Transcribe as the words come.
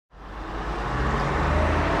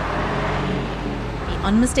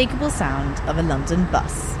unmistakable sound of a London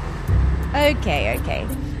bus. Okay.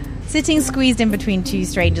 Sitting squeezed in between two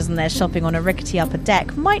strangers and they're shopping on a rickety upper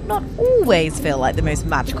deck might not always feel like the most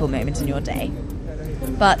magical moment in your day.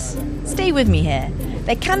 But stay with me here.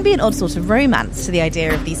 There can be an odd sort of romance to the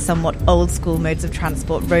idea of these somewhat old-school modes of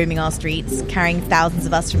transport roaming our streets, carrying thousands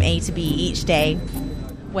of us from A to B each day.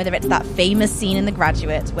 Whether it's that famous scene in The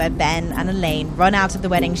Graduate where Ben and Elaine run out of the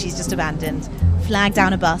wedding she's just abandoned, flag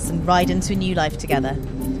down a bus and ride into a new life together.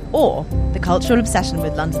 Or the cultural obsession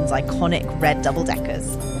with London's iconic red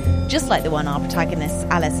double-deckers. Just like the one our protagonists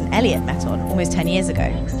Alice and Elliot met on almost 10 years ago.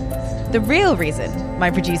 The real reason my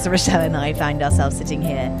producer Rochelle and I found ourselves sitting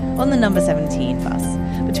here on the number 17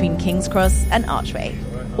 bus between King's Cross and Archway,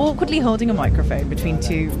 awkwardly holding a microphone between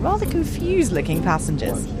two rather confused-looking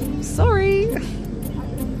passengers. Sorry.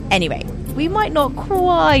 Anyway, we might not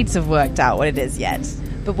quite have worked out what it is yet,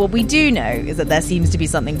 but what we do know is that there seems to be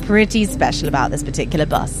something pretty special about this particular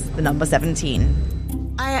bus, the number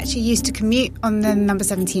 17. I actually used to commute on the number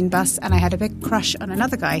 17 bus, and I had a big crush on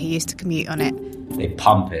another guy who used to commute on it. They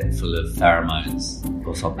pump it full of pheromones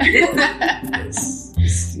or something.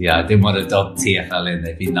 I didn't want to dog TfL in.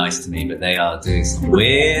 They've been nice to me, but they are doing some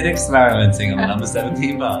weird experimenting on the number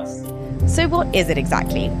 17 bus. So what is it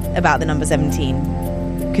exactly about the number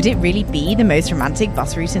 17? Could it really be the most romantic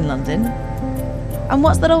bus route in London? And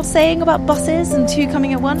what's that old saying about buses and two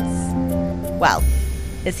coming at once? Well,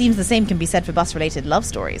 it seems the same can be said for bus-related love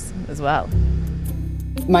stories as well.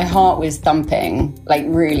 My heart was thumping, like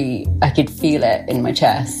really, I could feel it in my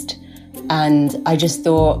chest. And I just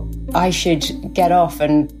thought I should get off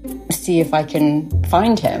and see if I can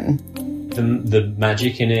find him. The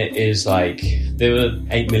magic in it is like there were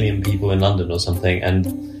 8 million people in London or something,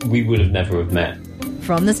 and we would have never have met.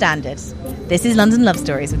 From The Standard, this is London Love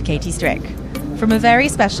Stories with Katie Strick. From a very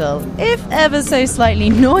special, if ever so slightly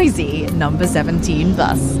noisy, number 17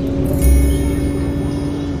 bus.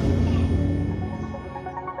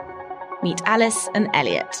 Meet Alice and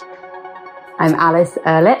Elliot. I'm Alice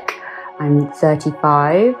Ehrlich. I'm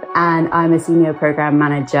 35 and I'm a senior program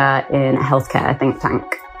manager in a healthcare think tank.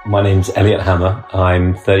 My name's Elliot Hammer.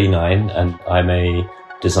 I'm 39 and I'm a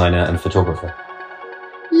designer and photographer.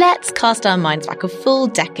 Let's cast our minds back a full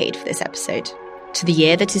decade for this episode, to the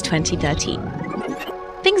year that is 2013.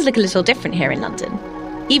 Things look a little different here in London,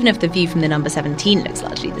 even if the view from the number 17 looks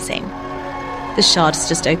largely the same. The Shard has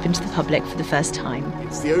just opened to the public for the first time.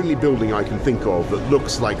 It's the only building I can think of that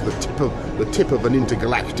looks like the tip of an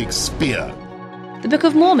intergalactic spear. The Book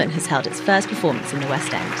of Mormon has held its first performance in the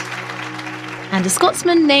West End. And a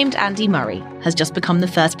Scotsman named Andy Murray has just become the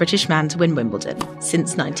first British man to win Wimbledon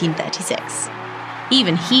since 1936.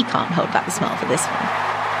 Even he can't hold back the smile for this one.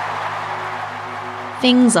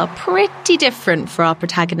 Things are pretty different for our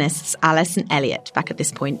protagonists Alice and Elliot back at this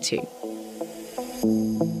point too.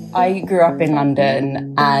 I grew up in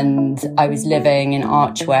London and I was living in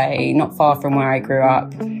Archway, not far from where I grew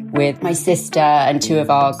up, with my sister and two of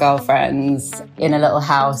our girlfriends in a little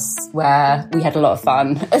house where we had a lot of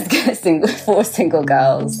fun as four single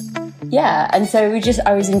girls. Yeah, and so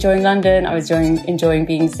I was enjoying London, I was enjoying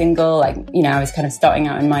being single, I was kind of starting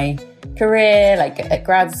out in my career, at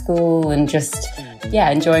grad school, and just,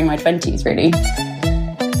 enjoying my 20s, really.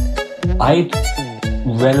 I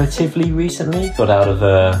relatively recently got out of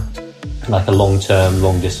a long-term,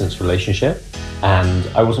 long-distance relationship, and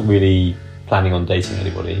I wasn't really planning on dating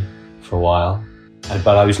anybody for a while.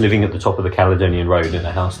 But I was living at the top of the Caledonian Road in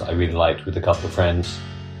a house that I really liked with a couple of friends.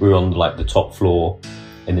 We were on the top floor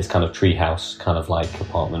in this kind of treehouse kind of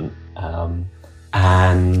apartment.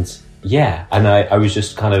 And I was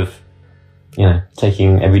just kind of,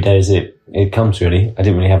 taking every day as it comes, really. I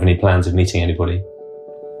didn't really have any plans of meeting anybody.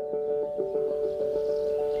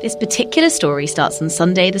 This particular story starts on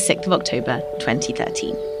Sunday, the 6th of October,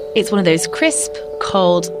 2013. It's one of those crisp,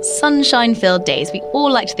 cold, sunshine-filled days we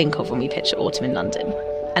all like to think of when we picture autumn in London.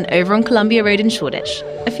 And over on Columbia Road in Shoreditch,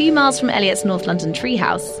 a few miles from Elliot's North London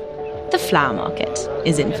treehouse, the flower market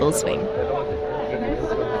is in full swing.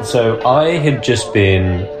 So I had just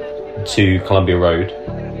been to Columbia Road,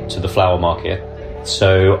 to the flower market.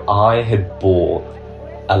 So I had bought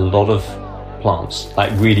a lot of plants,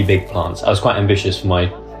 really big plants. I was quite ambitious for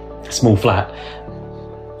my small flat.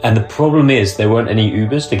 And the problem is there weren't any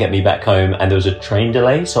Ubers to get me back home and there was a train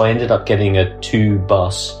delay. So I ended up getting a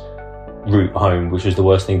 2-bus route home, which was the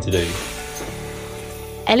worst thing to do.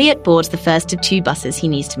 Elliot boards the first of 2 buses he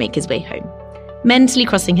needs to make his way home, mentally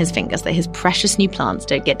crossing his fingers that his precious new plants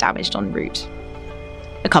don't get damaged en route.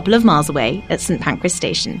 A couple of miles away at St Pancras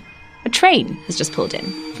Station, a train has just pulled in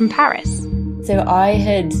from Paris. So I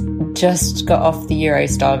had just got off the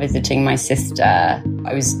Eurostar visiting my sister,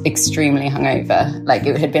 I was extremely hungover. Like,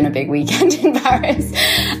 it had been a big weekend in Paris.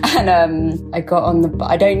 And I got on the...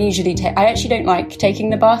 I actually don't like taking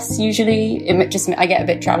the bus, usually. I get a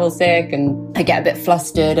bit travel sick and I get a bit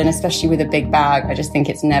flustered. And especially with a big bag, I just think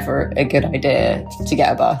it's never a good idea to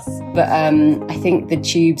get a bus. But I think the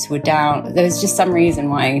tubes were down. There was just some reason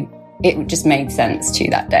why it just made sense to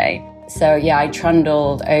that day. So, yeah, I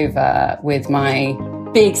trundled over with my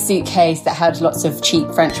big suitcase that had lots of cheap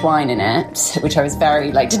French wine in it, which I was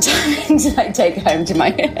very determined to take home to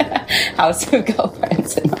my house of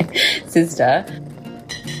girlfriends and my sister.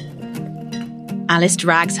 Alice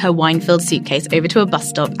drags her wine-filled suitcase over to a bus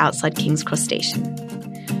stop outside King's Cross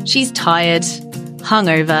Station. She's tired,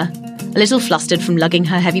 hungover, a little flustered from lugging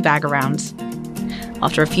her heavy bag around.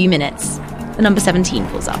 After a few minutes, the number 17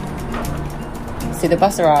 pulls up. So the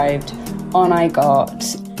bus arrived, on I got,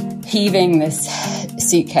 heaving this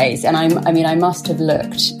suitcase, and I must have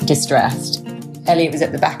looked distressed. Elliot was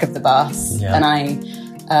at the back of the bus,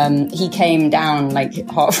 and he came down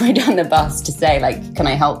halfway down the bus to say, can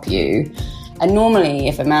I help you? And normally,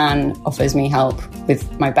 if a man offers me help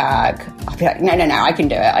with my bag, I'll be like, no, I can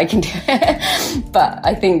do it. But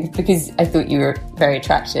I think because I thought you were very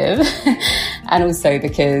attractive, and also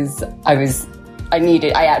because I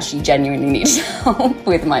actually genuinely needed help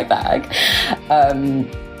with my bag.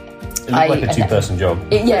 It looked like a two-person job.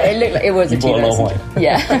 It looked like it was a two-person job.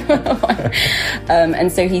 Yeah.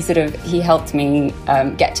 And so he helped me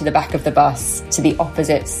get to the back of the bus, to the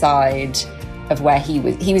opposite side of where he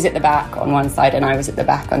was. He was at the back on one side and I was at the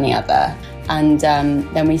back on the other. And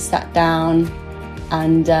then we sat down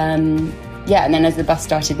and and then as the bus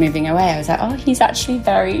started moving away, I was like, oh, he's actually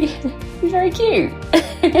very cute.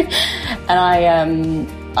 And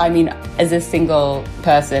I mean, as a single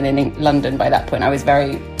person in London by that point,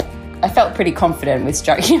 I felt pretty confident with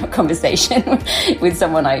striking up conversation with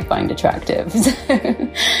someone I find attractive.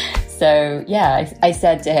 So I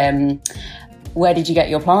said to him, where did you get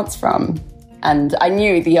your plants from? And I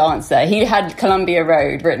knew the answer. He had Columbia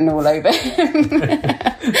Road written all over him.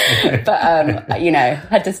 But,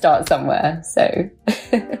 had to start somewhere, so...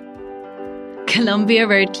 Columbia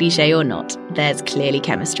Road cliché or not, there's clearly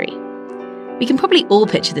chemistry. We can probably all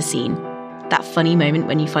picture the scene. That funny moment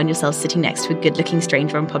when you find yourself sitting next to a good-looking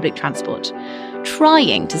stranger on public transport,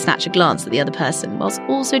 trying to snatch a glance at the other person whilst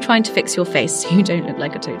also trying to fix your face so you don't look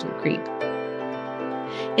like a total creep.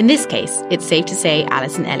 In this case, it's safe to say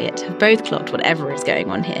Alice and Elliot have both clocked whatever is going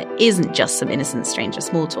on here isn't just some innocent stranger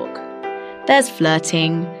small talk. There's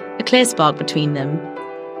flirting, a clear spark between them.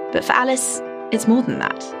 But for Alice, it's more than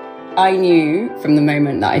that. I knew from the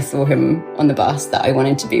moment that I saw him on the bus that I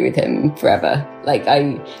wanted to be with him forever.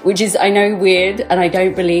 Which is, I know, weird, and I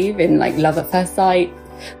don't believe in love at first sight,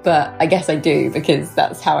 but I guess I do because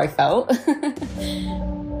that's how I felt.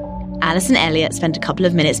 Alice and Elliot spent a couple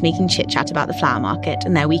of minutes making chit-chat about the flower market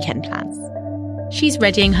and their weekend plans. She's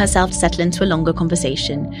readying herself to settle into a longer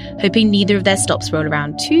conversation, hoping neither of their stops roll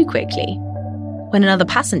around too quickly, when another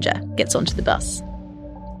passenger gets onto the bus.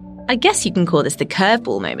 I guess you can call this the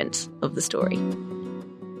curveball moment of the story.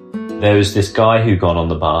 There was this guy who got on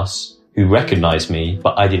the bus who recognised me,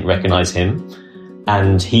 but I didn't recognise him.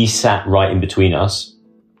 And he sat right in between us.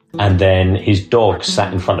 And then his dog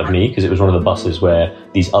sat in front of me because it was one of the buses where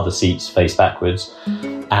these other seats face backwards.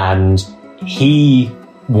 And he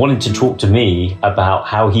wanted to talk to me about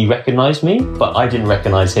how he recognised me, but I didn't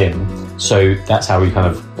recognise him. So that's how we kind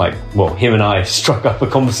of him and I struck up a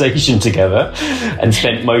conversation together and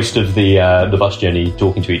spent most of the bus journey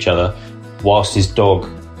talking to each other whilst his dog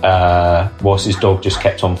just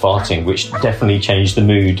kept on farting, which definitely changed the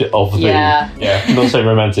mood of the... not so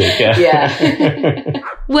romantic. Yeah.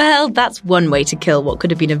 Well, that's one way to kill what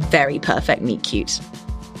could have been a very perfect meet-cute.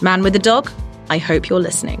 Man with a dog, I hope you're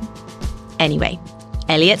listening. Anyway,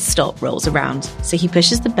 Elliot's stop rolls around, so he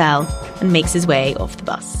pushes the bell and makes his way off the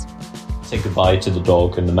bus. I said goodbye to the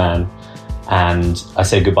dog and the man, and I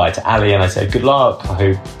said goodbye to Ali, and I said, good luck, I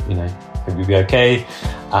hope you'll be okay.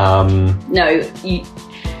 No,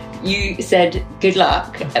 you said good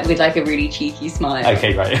luck with a really cheeky smile.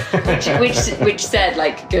 Okay, right. which said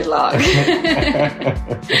good luck.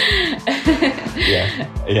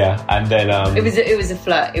 yeah, and then it was a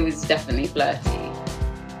flirt. It was definitely flirty.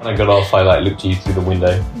 When I got off, I looked at you through the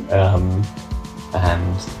window, and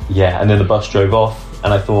then the bus drove off,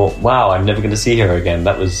 and I thought, wow, I'm never going to see her again.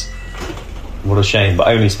 What a shame. But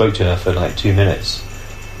I only spoke to her for 2 minutes.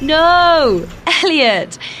 No!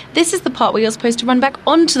 Elliot! This is the part where you're supposed to run back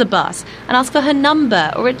onto the bus and ask for her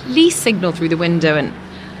number, or at least signal through the window and...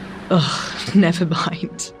 Ugh, never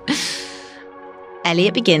mind.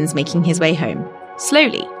 Elliot begins making his way home,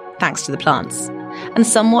 slowly, thanks to the plants. and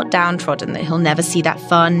somewhat downtrodden that he'll never see that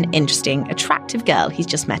fun, interesting, attractive girl he's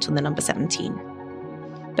just met on the number 17.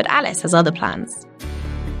 But Alice has other plans.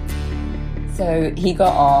 So he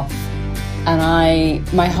got off, and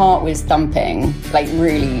my heart was thumping, like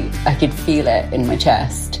really, I could feel it in my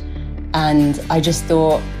chest. And I just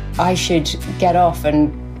thought I should get off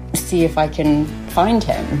and see if I can find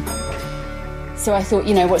him. So I thought,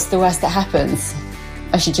 what's the worst that happens?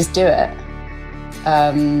 I should just do it.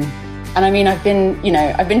 And I mean, I've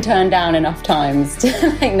been turned down enough times to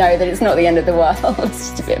know that it's not the end of the world. It's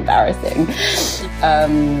just a bit embarrassing.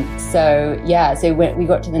 So we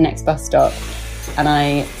got to the next bus stop, and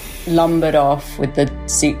I lumbered off with the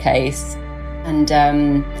suitcase, and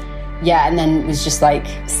and then was just like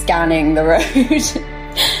scanning the road,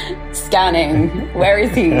 scanning. Where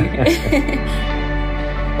is he?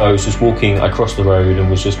 I was just walking across the road and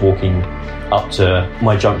was just walking up to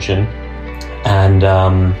my junction, and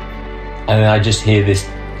then I just hear this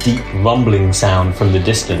deep rumbling sound from the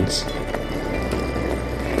distance.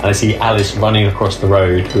 And I see Alice running across the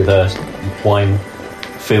road with a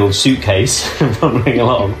wine-filled suitcase rumbling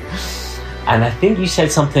along. And I think you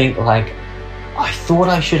said something like, I thought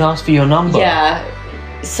I should ask for your number. Yeah,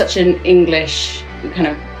 such an English, kind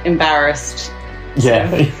of embarrassed,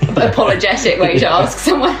 apologetic way to ask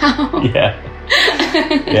someone out. Yeah.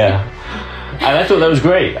 And I thought that was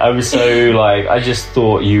great. I was so I just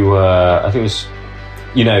thought you were, I think it was,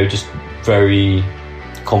 just very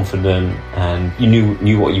confident, and you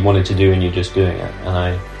knew what you wanted to do, and you're just doing it. And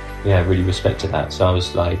I, really respected that. So I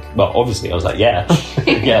was obviously I was yeah,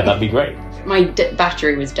 that'd be great. My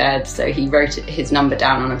battery was dead, so he wrote his number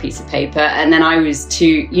down on a piece of paper, and then I was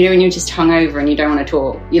too, when you're just hungover and you don't want to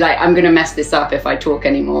talk, you're like, I'm going to mess this up if I talk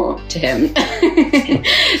anymore to him.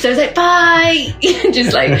 So I was like, bye!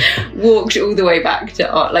 Just walked all the way back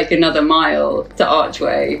to another mile to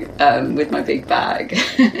Archway with my big bag.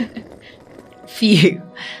 Phew.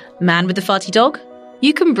 Man with the farty dog,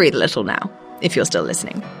 you can breathe a little now, if you're still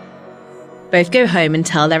listening. Both go home and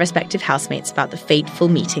tell their respective housemates about the fateful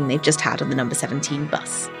meeting they've just had on the number 17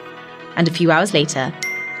 bus. And a few hours later,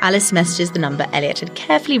 Alice messages the number Elliot had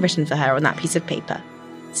carefully written for her on that piece of paper,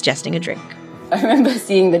 suggesting a drink. I remember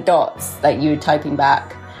seeing the dots, you were typing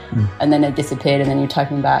back, and then it disappeared, and then you were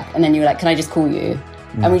typing back, and then you were like, can I just call you?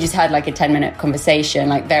 And we just had a 10-minute conversation,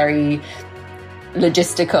 very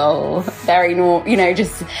logistical, very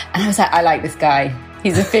just, and I was like, I like this guy.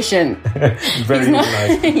 He's efficient. Very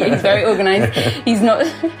organised. He's very organised. He's not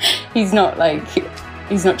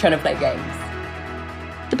trying to play games.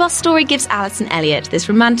 The bus story gives Alice and Elliot this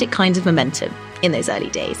romantic kind of momentum in those early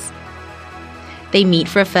days. They meet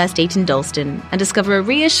for a first date in Dalston and discover a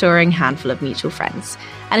reassuring handful of mutual friends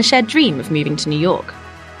and a shared dream of moving to New York.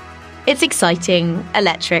 It's exciting,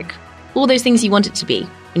 electric, all those things you want it to be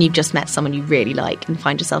when you've just met someone you really like and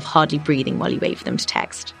find yourself hardly breathing while you wait for them to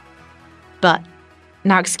text. But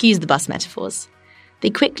now excuse the bus metaphors. They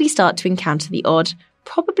quickly start to encounter the odd,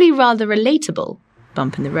 probably rather relatable,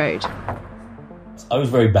 bump in the road. I was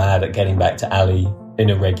very bad at getting back to Ali in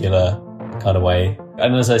a regular kind of way.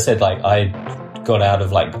 And as I said, I got out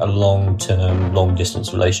of a long-term,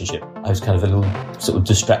 long-distance relationship. I was kind of a little sort of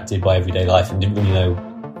distracted by everyday life and didn't really know,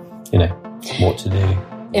 what to do.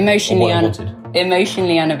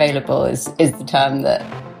 Emotionally unavailable is the term that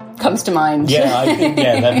comes to mind. Yeah, I think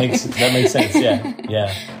that makes sense.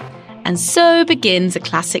 Yeah. And so begins a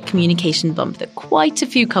classic communication bump that quite a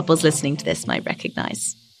few couples listening to this might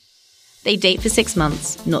recognise. They date for 6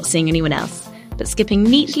 months, not seeing anyone else, but skipping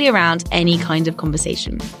neatly around any kind of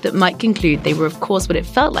conversation that might conclude they were of course what it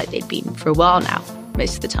felt like they'd been for a while now,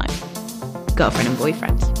 most of the time. Girlfriend and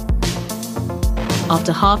boyfriend.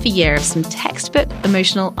 After half a year of some textbook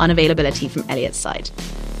emotional unavailability from Elliot's side,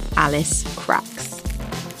 Alice cracks.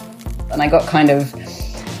 And I got kind of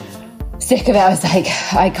sick of it. I was like,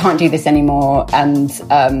 I can't do this anymore. And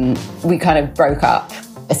we kind of broke up,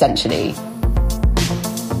 essentially.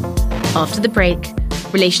 After the break,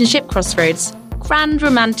 relationship crossroads, grand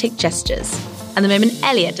romantic gestures, and the moment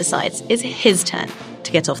Elliot decides it's his turn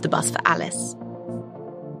to get off the bus for Alice.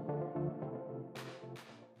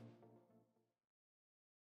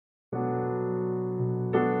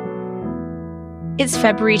 It's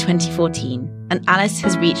February 2014, and Alice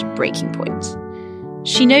has reached breaking point.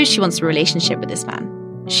 She knows she wants a relationship with this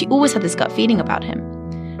man. She always had this gut feeling about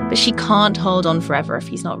him. But she can't hold on forever if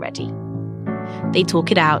he's not ready. They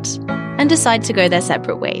talk it out and decide to go their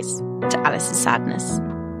separate ways, to Alice's sadness.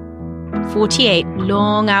 48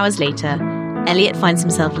 long hours later, Elliot finds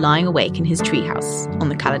himself lying awake in his treehouse on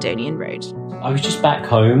the Caledonian Road. I was just back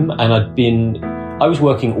home, and I was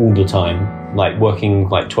working all the time, working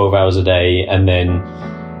 12 hours a day, and then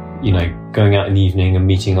you know, going out in the evening and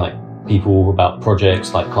meeting like people about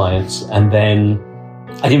projects, like clients. And then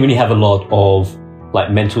I didn't really have a lot of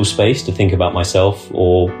like mental space to think about myself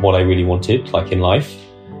or what I really wanted, like in life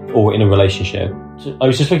or in a relationship. So I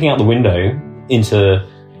was just looking out the window into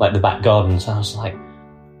like the back gardens. And I was like,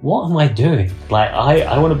 what am I doing? Like,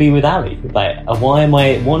 I want to be with Ali. Like, what am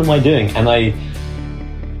I doing? And I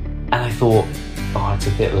thought, oh, it's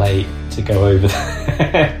a bit late to go over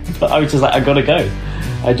there. But I was just like, I gotta go.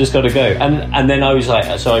 I just gotta go. And then I was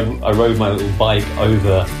like, so I rode my little bike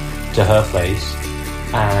over to her place.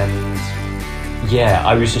 And yeah,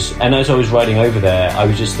 I was just, and as I was riding over there, I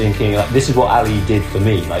was just thinking, like, this is what Ali did for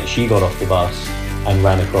me. Like, she got off the bus and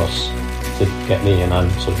ran across to get me, and I'm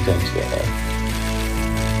sort of going to get her.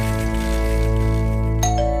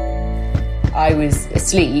 I was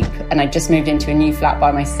asleep and I just moved into a new flat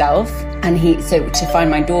by myself, and so to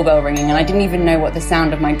find my doorbell ringing, and I didn't even know what the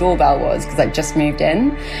sound of my doorbell was because I just moved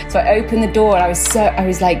in. So I opened the door and I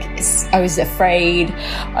was afraid,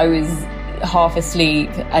 I was half asleep,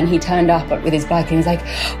 and he turned up with his bike and he was like,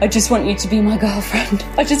 I just want you to be my girlfriend.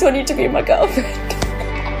 I just want you to be my girlfriend.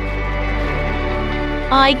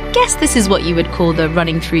 I guess this is what you would call the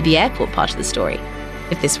running through the airport part of the story,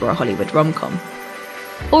 if this were a Hollywood rom-com.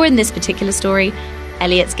 Or in this particular story,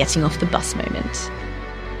 Elliot's getting off the bus moment.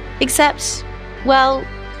 Except, well,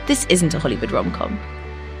 this isn't a Hollywood rom-com.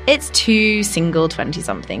 It's two single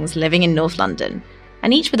 20-somethings living in North London,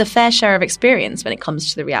 and each with a fair share of experience when it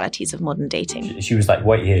comes to the realities of modern dating. She was like,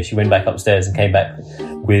 wait here. She went back upstairs and came back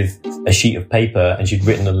with a sheet of paper, and she'd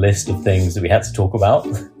written a list of things that we had to talk about.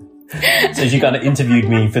 So she kind of interviewed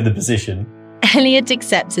me for the position. Elliot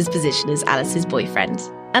accepts his position as Alice's boyfriend,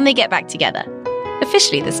 and they get back together.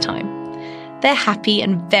 Officially this time. They're happy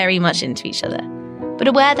and very much into each other, but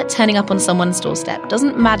aware that turning up on someone's doorstep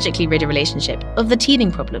doesn't magically rid a relationship of the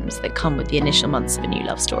teething problems that come with the initial months of a new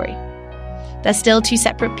love story. They're still two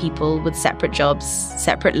separate people with separate jobs,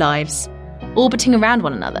 separate lives, orbiting around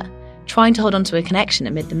one another, trying to hold on to a connection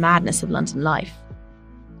amid the madness of London life.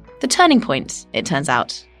 The turning point, it turns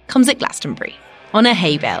out, comes at Glastonbury, on a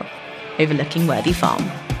hay bale, overlooking Worthy Farm.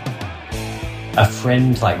 A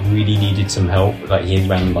friend like really needed some help. Like he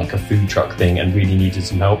ran like a food truck thing and really needed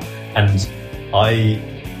some help. And I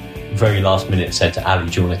very last minute said to Ali,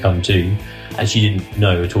 do you want to come too? And she didn't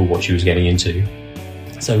know at all what she was getting into.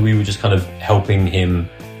 So we were just kind of helping him,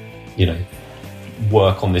 you know,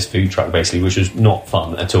 work on this food truck basically, which was not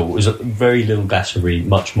fun at all. It was a very little Glastonbury,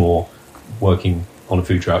 much more working on a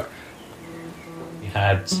food truck. We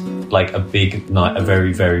had like a big night, a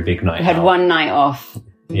very, very big night. We had one night off.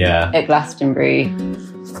 Yeah. At Glastonbury.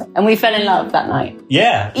 And we fell in love that night.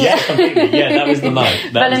 Yeah, completely. Yeah, that was the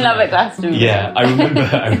night. Fell in love at Glastonbury. Yeah, I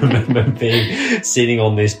remember sitting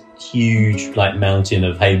on this huge like mountain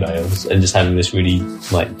of hay bales and just having this really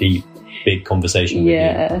like deep, big conversation with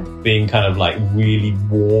you. Being kind of like really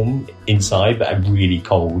warm inside, but really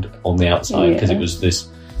cold on the outside because it was this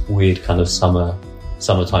weird kind of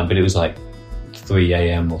summertime, but it was like 3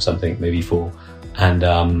 a.m. or something, maybe 4.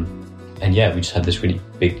 And yeah, we just had this really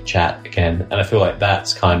big chat again. And I feel like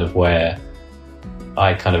that's kind of where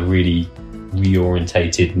I kind of really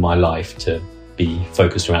reorientated my life to be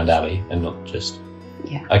focused around Ali and not just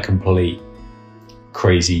a complete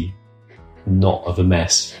crazy knot of a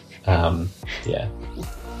mess.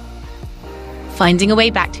 Finding a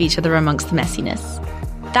way back to each other amongst the messiness.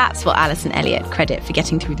 That's what Alice and Elliot credit for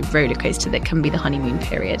getting through the roller coaster that can be the honeymoon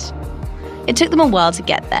period. It took them a while to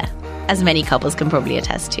get there, as many couples can probably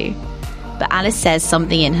attest to. But Alice says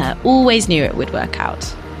something in her always knew it would work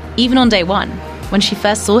out, even on day one, when she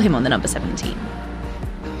first saw him on the number 17.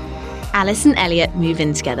 Alice and Elliot move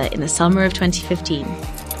in together in the summer of 2015,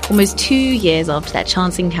 almost 2 years after their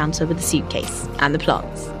chance encounter with the suitcase and the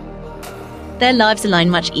plants. Their lives align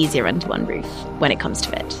much easier under one roof when it comes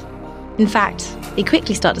to it. In fact, they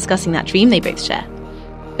quickly start discussing that dream they both share,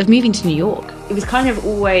 of moving to New York. It was kind of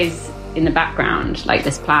always in the background, like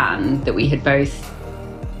this plan that we had both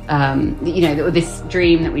this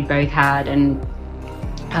dream that we both had, and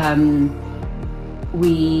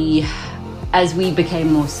as we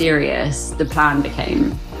became more serious, the plan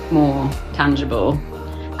became more tangible.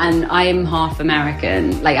 And I am half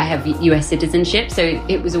American, like I have US citizenship, so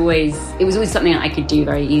it was always something that I could do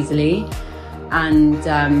very easily. And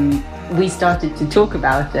we started to talk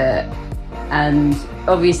about it, and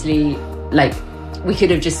obviously, like we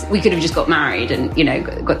could have just got married and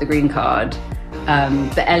got the green card.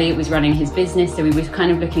 But Elliot was running his business, so we were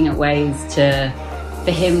kind of looking at ways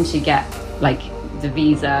for him to get like the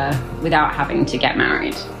visa without having to get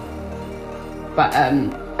married. But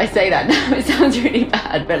I say that now, it sounds really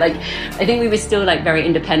bad, but like I think we were still like very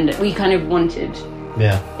independent. We kind of wanted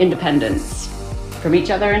independence from each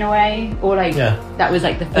other in a way, or like that was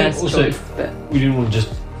like the first choice. But we didn't want to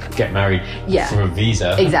just get married for a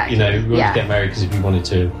visa. Exactly. You know, we wanted to get married because we wanted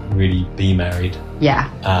to really be married. Yeah.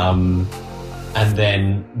 And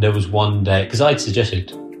then there was one day, because I'd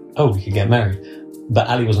suggested, we could get married, but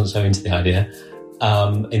Ali wasn't so into the idea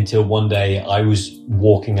until one day I was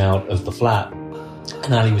walking out of the flat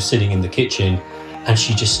and Ali was sitting in the kitchen and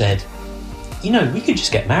she just said, you know, we could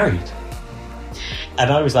just get married.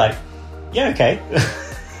 And I was like, yeah, okay.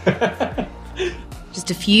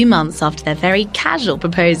 Just a few months after their very casual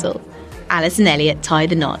proposal, Alice and Elliot tie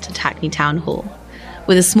the knot at Hackney Town Hall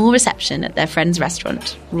with a small reception at their friend's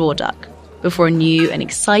restaurant, Raw Duck, before a new and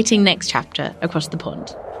exciting next chapter across the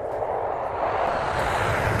pond.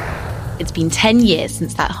 It's been 10 years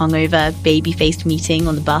since that hungover, baby-faced meeting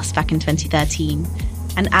on the bus back in 2013,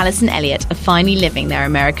 and Alice and Elliot are finally living their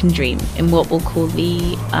American dream in what we'll call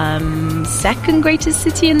the second greatest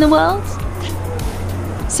city in the world.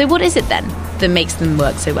 So what is it then that makes them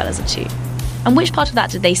work so well as a two? And which part of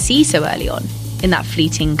that did they see so early on in that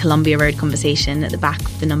fleeting Columbia Road conversation at the back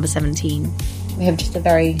of the number 17? We have just a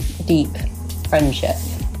very deep friendship,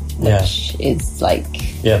 which is like...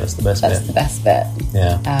 Yeah, that's the best bit. That's the best bit.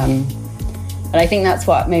 Yeah. And I think that's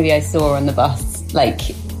what maybe I saw on the bus. Like,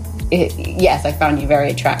 yes, I found you very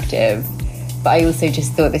attractive, but I also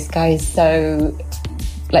just thought this guy is so...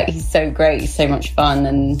 Like, he's so great, he's so much fun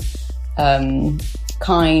and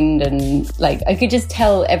kind, and like, I could just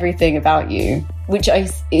tell everything about you, which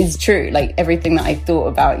is true. Like, everything that I thought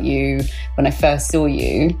about you when I first saw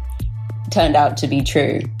you turned out to be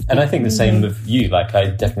true. And I think the same with you. Like,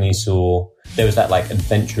 I definitely saw there was that like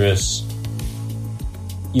adventurous,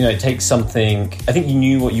 you know, it takes something. I think you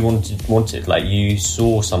knew what you wanted. Like, you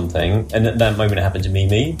saw something, and at that moment it happened to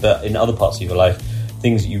me. But in other parts of your life,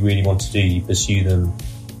 things that you really want to do, you pursue them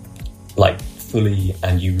like fully,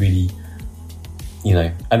 and you really, you know.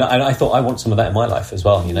 And I thought I want some of that in my life as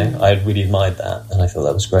well. You know, I had really admired that, and I thought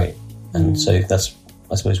that was great. And so that's,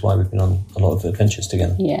 I suppose, why we've been on a lot of adventures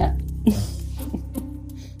together. Yeah.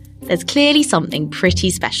 There's clearly something pretty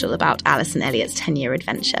special about Alice and Elliot's 10-year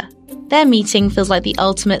adventure. Their meeting feels like the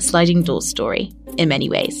ultimate sliding doors story, in many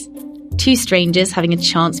ways. Two strangers having a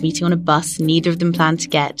chance meeting on a bus neither of them planned to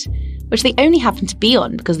get, which they only happened to be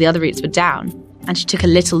on because the other routes were down, and she took a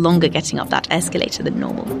little longer getting up that escalator than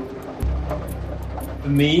normal. For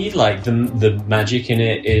me, like, the magic in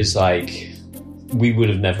it is, like, we would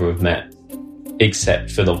have never have met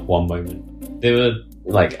except for the one moment. There were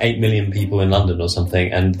like 8 million people in London or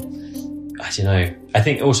something, and I don't know. I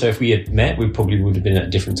think also if we had met, we probably would have been at a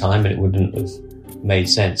different time and it wouldn't have made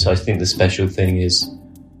sense. So I think the special thing is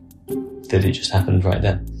that it just happened right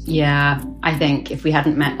then. Yeah, I think if we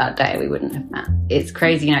hadn't met that day, we wouldn't have met. It's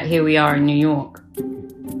crazy, you know, here we are in New York,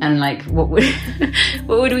 and like, what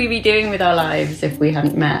would we be doing with our lives if we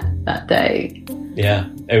hadn't met that day? Yeah,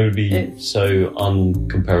 it would be so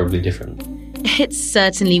uncomparably different. It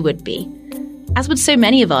certainly would be. As would so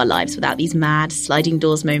many of our lives without these mad, sliding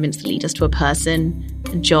doors moments that lead us to a person,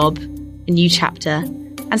 a job, a new chapter,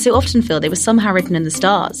 and so often feel they were somehow written in the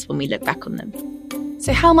stars when we look back on them.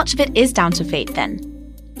 So how much of it is down to fate then?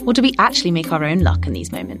 Or do we actually make our own luck in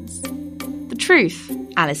these moments? The truth,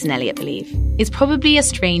 Alice and Elliot believe, is probably a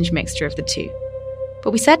strange mixture of the two.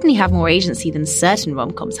 But we certainly have more agency than certain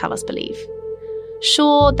rom-coms have us believe.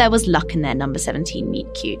 Sure, there was luck in their number 17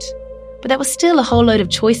 meet cute, but there was still a whole load of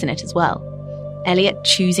choice in it as well. Elliot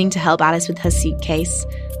choosing to help Alice with her suitcase,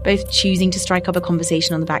 both choosing to strike up a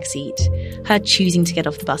conversation on the back seat, her choosing to get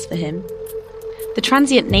off the bus for him. The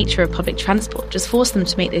transient nature of public transport just forced them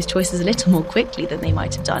to make those choices a little more quickly than they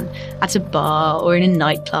might have done at a bar or in a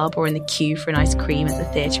nightclub or in the queue for an ice cream at the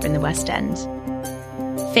theatre in the West End.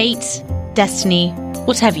 Fate, destiny,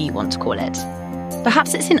 whatever you want to call it.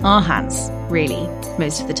 Perhaps it's in our hands, really,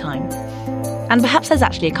 most of the time. And perhaps there's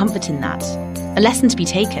actually a comfort in that, a lesson to be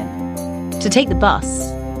taken. To take the bus,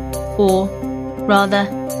 or rather,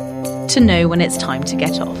 to know when it's time to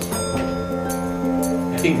get off.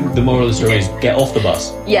 I think the moral of the story is get off the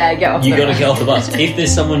bus. Yeah, get off the bus. You got to get off the bus. If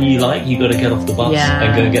there's someone you like, you got to get off the bus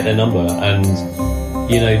and go get their number and,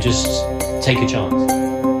 you know, just take a chance.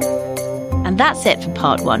 And that's it for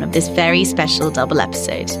part 1 of this very special double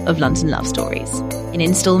episode of London Love Stories. In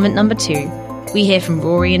instalment number 2, we hear from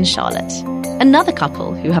Rory and Charlotte, another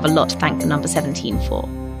couple who have a lot to thank the number 17 for.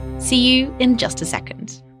 See you in just a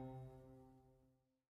second.